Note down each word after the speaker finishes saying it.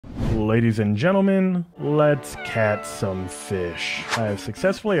Ladies and gentlemen, let's catch some fish. I have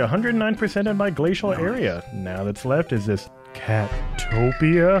successfully 109%ed my glacial area. Now that's left is this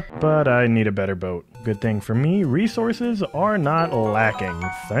Catopia, but I need a better boat. Good thing for me, resources are not lacking.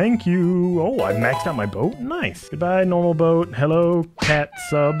 Thank you. Oh, I maxed out my boat? Nice. Goodbye, normal boat. Hello, cat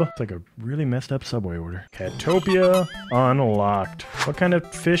sub. It's like a really messed up Subway order. Catopia unlocked. What kind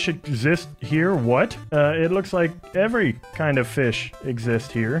of fish exist here? What? It looks like every kind of fish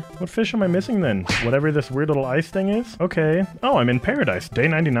exists here. What fish am I missing then? Whatever this weird little ice thing is? Okay. Oh, I'm in paradise. Day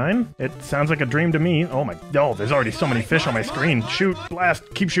 99? It sounds like a dream to me. Oh my, oh, there's already so many fish on my screen. Shoot, blast,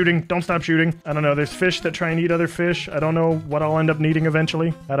 keep shooting, don't stop shooting. I don't know, there's fish that try and eat other fish. I don't know what I'll end up needing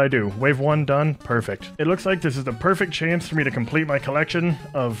eventually. How'd I do? Wave 1 done? Perfect. It looks like this is the perfect chance for me to complete my collection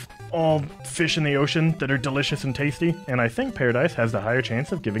of all fish in the ocean that are delicious and tasty, and I think Paradise has the higher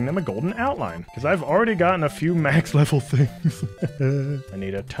chance of giving them a golden outline, because I've already gotten a few max level things. I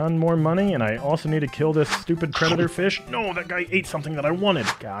need a ton more money, and I also need to kill this stupid predator fish. No, that guy ate something that I wanted.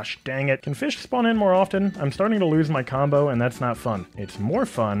 Gosh dang it. Can fish spawn in more often? I'm starting to lose my combo, and that's not fun. It's more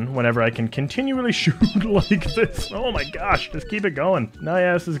fun whenever I can continually shoot like this. Oh my gosh, just keep it going. No,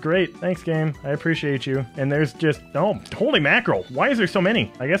 yeah, this is great. Thanks, game. I appreciate you. And there's just, oh, holy mackerel. Why is there so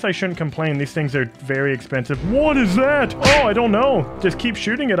many? I guess I shouldn't complain. These things are very expensive. What is that? Oh, I don't know. Just keep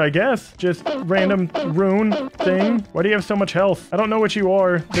shooting it, I guess. Just random rune thing. Why do you have so much health? I don't know what you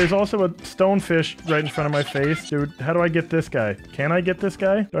are. There's also a stonefish right in front of my face. Dude, how do I get this guy? Can I get this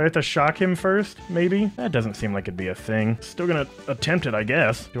guy? Do I have to shock him first? Maybe? That doesn't seem like it'd be a thing. Still gonna attempt it, I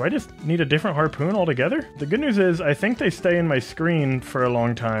guess. Do I just need a different harpoon altogether? The good news is, I think they stay in my screen for a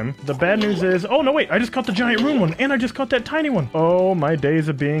long time. The bad news is, oh no wait, I just caught the giant rune one, and I just caught that tiny one. Oh, my days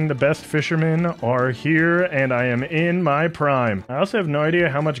of being the best fisherman are here, and I am in my prime. I also have no idea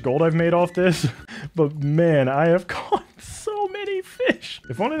how much gold I've made off this, but man, I have caught so many fish.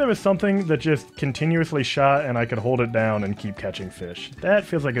 If only there was something that just continuously shot and I could hold it down and keep catching fish. That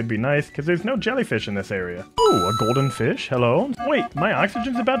feels like it'd be nice, because there's no jellyfish in this area. Ooh, a golden fish. Hello? Wait, my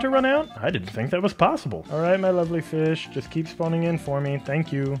oxygen's about to run out? I didn't think that was possible. All right, my lovely fish, just keep spawning in for me.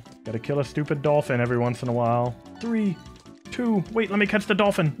 Thank you. Gotta kill a stupid dolphin every once in a while. 3, 2, wait, let me catch the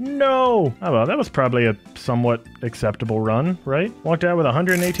dolphin. No! Oh well, that was probably a somewhat acceptable run, right? Walked out with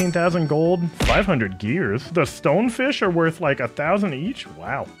 118,000 gold, 500 gears. The stonefish are worth like 1,000 each?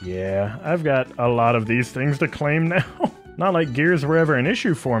 Wow. Yeah, I've got a lot of these things to claim now. Not like gears were ever an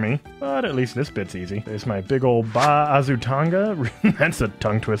issue for me, but at least this bit's easy. There's my big old Ba Azutanga. That's a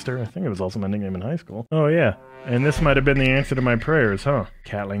tongue twister. I think it was also my nickname in high school. Oh yeah, and this might have been the answer to my prayers, huh?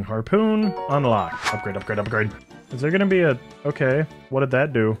 Catling harpoon, unlocked. Upgrade, upgrade, upgrade. Is there gonna be a... okay, what did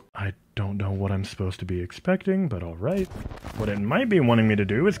that do? I don't know what I'm supposed to be expecting, but alright. What it might be wanting me to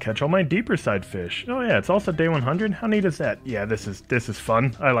do is catch all my deeper side fish. Oh yeah, it's also day 100. How neat is that? Yeah, this is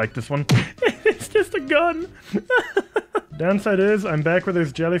fun. I like this one. It's just a gun. Downside is, I'm back where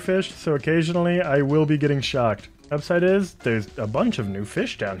there's jellyfish, so occasionally I will be getting shocked. Upside is, there's a bunch of new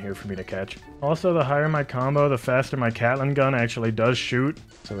fish down here for me to catch. Also, the higher my combo, the faster my Catlin gun actually does shoot,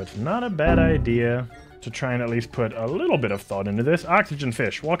 so it's not a bad idea to try and at least put a little bit of thought into this. Oxygen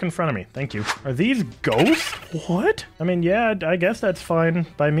fish, walk in front of me. Thank you. Are these ghosts? What? I mean, yeah, I guess that's fine.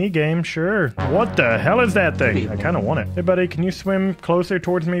 By me, game, sure. What the hell is that thing? I kind of want it. Hey, buddy, can you swim closer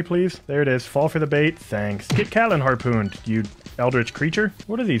towards me, please? There it is. Fall for the bait. Thanks. Get Catlin harpooned, you eldritch creature.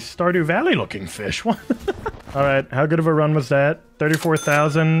 What are these Stardew Valley looking fish? What? Alright, how good of a run was that?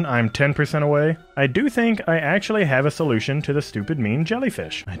 34,000, I'm 10% away. I do think I actually have a solution to the stupid mean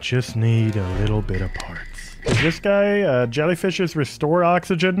jellyfish. I just need a little bit of parts. This guy, jellyfishes restore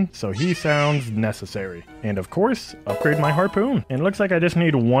oxygen, so he sounds necessary. And of course, upgrade my harpoon. And it looks like I just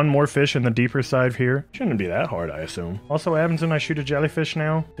need one more fish in the deeper side here. Shouldn't be that hard, I assume. Also, what happens when I shoot a jellyfish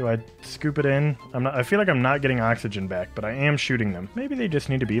now? Do I scoop it in? I feel like I'm not getting oxygen back, but I am shooting them. Maybe they just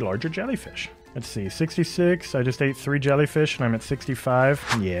need to be larger jellyfish. Let's see, 66, I just ate 3 jellyfish and I'm at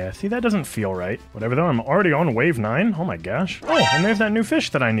 65. Yeah, see, that doesn't feel right. Whatever though, I'm already on wave 9. Oh my gosh. Oh, and there's that new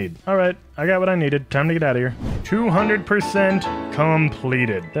fish that I need. All right, I got what I needed. Time to get out of here. 200%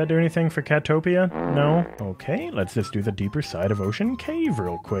 completed. Did that do anything for Catopia? No? Okay, let's just do the deeper side of Ocean Cave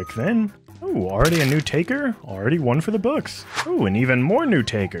real quick then. Ooh, already a new taker? Already one for the books. Ooh, and even more new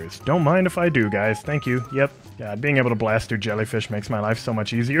takers. Don't mind if I do, guys. Thank you. Yep. God, being able to blast through jellyfish makes my life so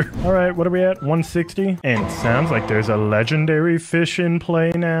much easier. Alright, what are we at? 160? And sounds like there's a legendary fish in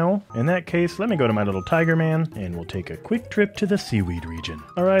play now. In that case, let me go to my little tiger man, and we'll take a quick trip to the seaweed region.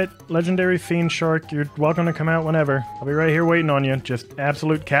 Alright, legendary fiend shark, you're welcome to come out whenever. I'll be right here waiting on you. Just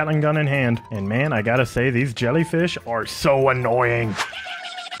absolute Catling gun in hand. And man, I gotta say, these jellyfish are so annoying.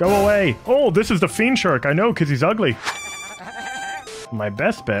 Go away. Oh, this is the fiend shark. I know, because he's ugly. My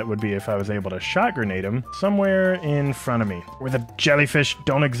best bet would be if I was able to shot grenade him somewhere in front of me, where the jellyfish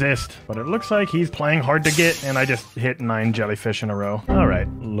don't exist. But it looks like he's playing hard to get, and I just hit 9 jellyfish in a row. Alright,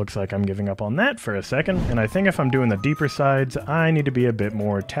 looks like I'm giving up on that for a second, and I think if I'm doing the deeper sides, I need to be a bit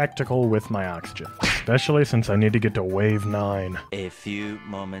more tactical with my oxygen. Especially since I need to get to wave 9. A few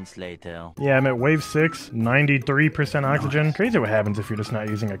moments later. Yeah, I'm at wave 6, 93% oxygen. Crazy what happens if you're just not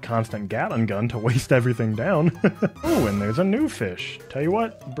using a constant Gatling gun to waste everything down. Oh, and there's a new fish. Tell you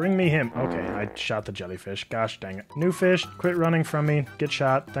what, bring me him. Okay, I shot the jellyfish. Gosh dang it. New fish, quit running from me. Get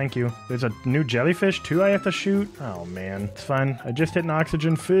shot. Thank you. There's a new jellyfish too I have to shoot. Oh man, it's fine. I just hit an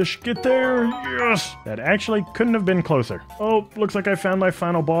oxygen fish. Get there. Yes. That actually couldn't have been closer. Oh, looks like I found my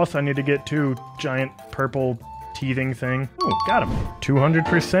final boss I need to get to. Giant purple teething thing. Oh, got him.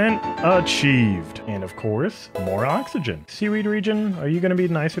 200% achieved. And of course, more oxygen. Seaweed region, are you going to be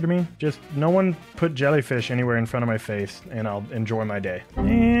nicer to me? Just no one put jellyfish anywhere in front of my face and I'll enjoy my day.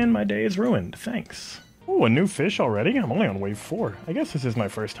 And my day is ruined. Thanks. Oh, a new fish already? I'm only on wave 4. I guess this is my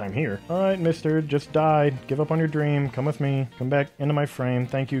first time here. Alright, mister, just die. Give up on your dream. Come with me. Come back into my frame.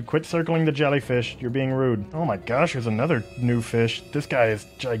 Thank you. Quit circling the jellyfish. You're being rude. Oh my gosh, there's another new fish. This guy is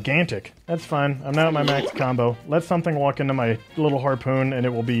gigantic. That's fine. I'm now at my max combo. Let something walk into my little harpoon and it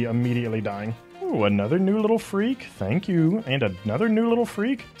will be immediately dying. Ooh, another new little freak. Thank you. And another new little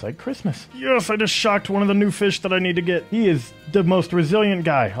freak. It's like Christmas. Yes, I just shocked one of the new fish that I need to get. He is the most resilient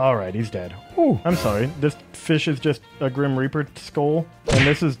guy. Alright, he's dead. Ooh, I'm sorry. This fish is just a Grim Reaper skull. And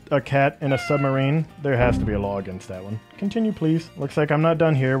this is a cat in a submarine. There has to be a law against that one. Continue, please. Looks like I'm not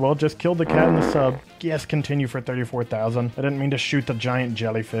done here. Well, just killed the cat in the sub. Yes, continue for 34,000. I didn't mean to shoot the giant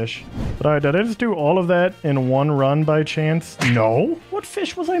jellyfish. But alright, did I just do all of that in one run by chance? No? What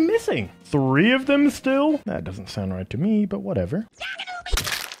fish was I missing? 3 of them still? That doesn't sound right to me, but whatever.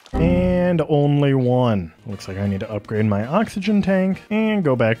 And only 1. Looks like I need to upgrade my oxygen tank and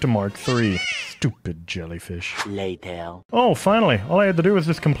go back to Mark 3. Stupid jellyfish. Later. Oh, finally. All I had to do was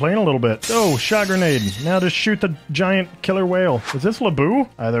just complain a little bit. Oh, shot grenade. Now just shoot the giant killer whale. Is this Laboo?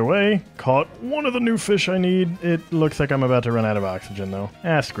 Either way, caught one of the new fish I need. It looks like I'm about to run out of oxygen, though.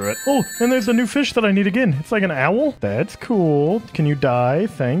 Ah, screw it. Oh, and there's a new fish that I need again. It's like an owl. That's cool. Can you die?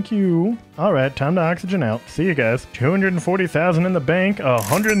 Thank you. All right, time to oxygen out. See you guys. 240,000 in the bank,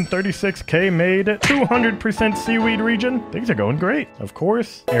 136k made, 200% seaweed region. Things are going great. Of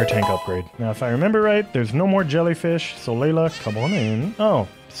course, air tank upgrade. Now, if I remember right, there's no more jellyfish, so Layla, come on in. Oh,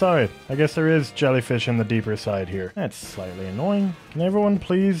 sorry. I guess there is jellyfish in the deeper side here. That's slightly annoying. Can everyone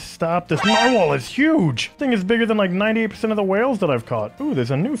please stop? This narwhal is huge! This thing is bigger than like 98% of the whales that I've caught. Ooh,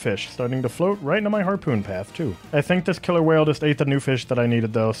 there's a new fish starting to float right into my harpoon path, too. I think this killer whale just ate the new fish that I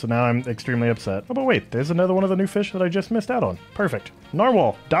needed, though, so now I'm extremely upset. Oh, but wait, there's another one of the new fish that I just missed out on. Perfect.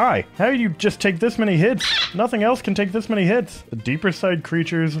 Narwhal, die! How do you just take this many hits? Nothing else can take this many hits. The deeper side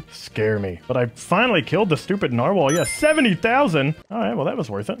creatures scare me. But I finally killed the stupid narwhal. Yeah, 70,000! Alright, well that was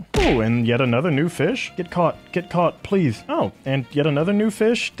worth it. Ooh, and yet another new fish. Get caught, please. Oh, and yet another new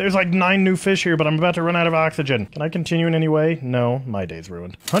fish. There's like 9 new fish here, but I'm about to run out of oxygen. Can I continue in any way? No, my day's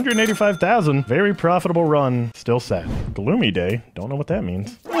ruined. 185,000. Very profitable run. Still sad. Gloomy day. Don't know what that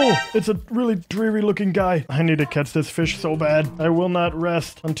means. Oh, it's a really dreary looking guy. I need to catch this fish so bad. I will not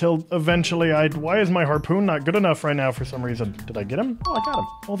rest until eventually Why is my harpoon not good enough right now for some reason? Did I get him? Oh, I got him.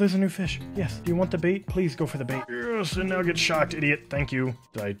 Oh, there's a new fish. Yes. Do you want the bait? Please go for the bait. Yes, and now get shocked, idiot. Thank you.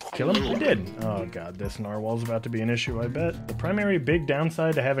 Did I kill him? I did. Oh god, this narwhal's about to be an issue, I bet. The primary big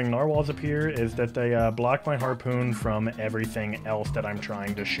downside to having narwhals appear is that they block my harpoon from everything else that I'm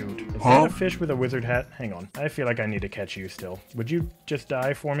trying to shoot. Is that a fish with a wizard hat? Hang on. I feel like I need to catch you still. Would you just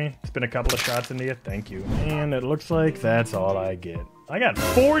die for me? It's been a couple of shots into you. Thank you. And it looks like that's all I get. I got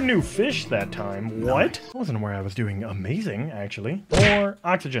 4 new fish that time. What? That wasn't where I was doing amazing, actually. More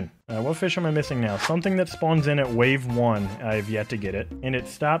oxygen. What fish am I missing now? Something that spawns in at wave 1. I've yet to get it. And it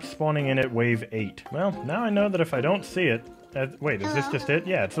stops spawning in at wave 8. Well, now I know that if I don't see it... wait, is this just it?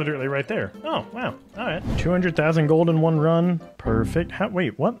 Yeah, it's literally right there. Oh, wow. Alright. 200,000 gold in one run. Perfect.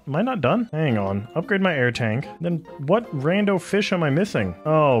 Wait, what? Am I not done? Hang on. Upgrade my air tank. Then what rando fish am I missing?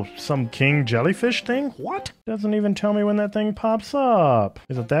 Oh, some king jellyfish thing? What? Doesn't even tell me when that thing pops up.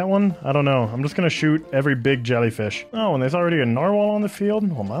 Is it that one? I don't know. I'm just gonna shoot every big jellyfish. Oh, and there's already a narwhal on the field?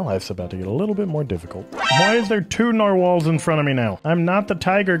 Well, my life's about to get a little bit more difficult. Why is there 2 narwhals in front of me now? I'm not the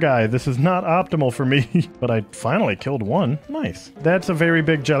tiger guy. This is not optimal for me. But I finally killed one. nice. That's a very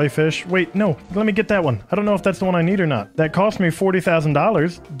big jellyfish. Wait, no, let me get that one. I don't know if that's the one I need or not. That cost me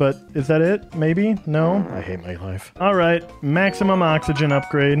 $40,000, but is that it? Maybe? No? I hate my life. All right, maximum oxygen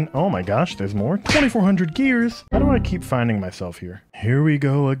upgrade. Oh my gosh, there's more. 2,400 gears. How do I keep finding myself here? Here we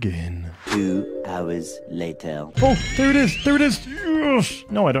go again. 2 hours later. Oh, there it is. There it is. Yes.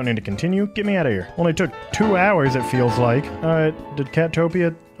 No, I don't need to continue. Get me out of here. Only took 2 hours, it feels like. All right, did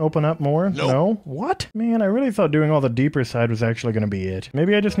Catopia open up more? Nope. No? What? Man, I really thought doing all the deeper side was actually going to be it.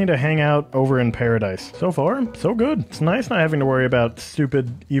 Maybe I just need to hang out over in paradise. So far, so good. It's nice not having to worry about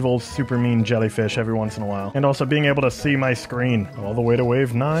stupid, evil, super mean jellyfish every once in a while. And also being able to see my screen. All the way to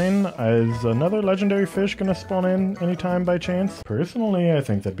wave 9. Is another legendary fish going to spawn in anytime by chance? Personally, I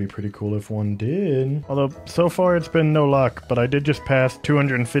think that'd be pretty cool if one did. Although, so far it's been no luck, but I did just pass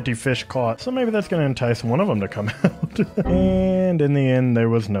 250 fish caught. So maybe that's going to entice one of them to come out. And in the end, there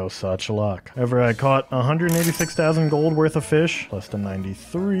was no such luck. However, I caught 186,000 gold worth of fish, plus the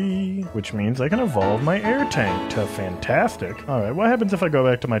 93, which means I can evolve my air tank to fantastic. Alright, what happens if I go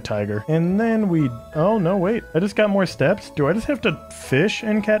back to my tiger? And then oh no, wait, I just got more steps? Do I just have to fish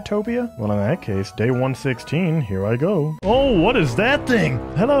in Catopia? Well, in that case, day 116, here I go. Oh, what is that thing?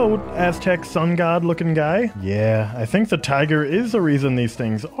 Hello, Aztec sun god looking guy. Yeah, I think the tiger is the reason these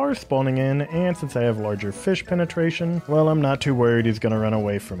things are spawning in, and since I have larger fish penetration, well, I'm not too worried he's gonna run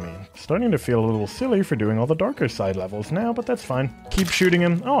away from me. Starting to feel a little silly for doing all the darker side levels now, but that's fine. Keep shooting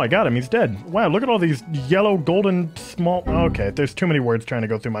him. Oh, I got him. He's dead. Wow, look at all these yellow, golden, small... Okay, there's too many words trying to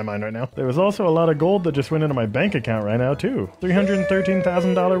go through my mind right now. There was also a lot of gold that just went into my bank account right now, too.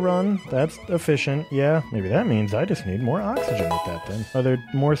 $313,000 run. That's efficient. Yeah, maybe that means I just need more oxygen with that then. Are there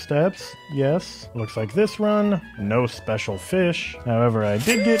more steps? Yes. Looks like this run. No special fish. However, I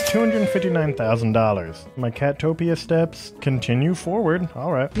did get $259,000. My Catopia steps continue forward.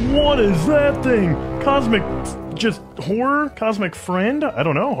 All right. What is that thing? Cosmic... just horror? Cosmic friend? I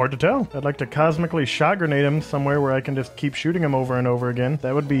don't know. Hard to tell. I'd like to cosmically shot grenade him somewhere where I can just keep shooting him over and over again.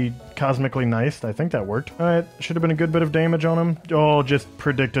 That would be cosmically nice. I think that worked. Alright. Should have been a good bit of damage on him. Oh, just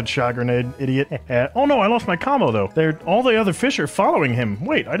predicted shot grenade. Idiot. Oh no, I lost my combo though. All the other fish are following him.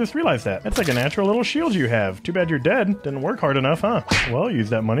 Wait, I just realized that. That's like a natural little shield you have. Too bad you're dead. Didn't work hard enough, huh? Well, use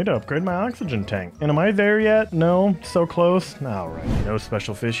that money to upgrade my oxygen tank. And am I there yet? No. So close. Alright. No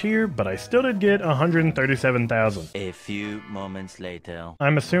special fish here, but I still did get 137,000. A few moments later.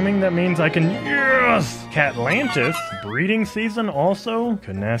 I'm assuming that means I can... Yes! Catlantis? Breeding season also?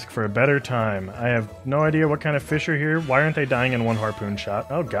 Couldn't ask for a better time. I have no idea what kind of fish are here. Why aren't they dying in one harpoon shot?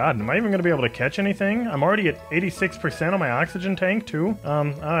 Oh god, am I even going to be able to catch anything? I'm already at 86% on my oxygen tank too.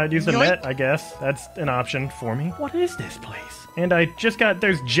 I'd use the net, I guess. That's an option for me. What is this place? And I just got...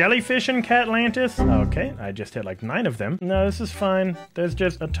 There's jellyfish in Catlantis? Okay, I just hit like 9 of them. No, this is fine. There's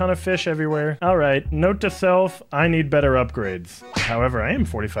just a ton of fish everywhere. Alright, note to self, I need better upgrades. However, I am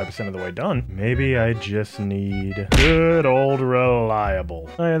 45% of the way done. Maybe I just need good old reliable.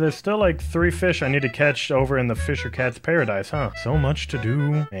 Oh yeah, there's still like 3 fish I need to catch over in the fishercat's paradise, huh? So much to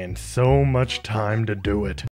do, and so much time to do it.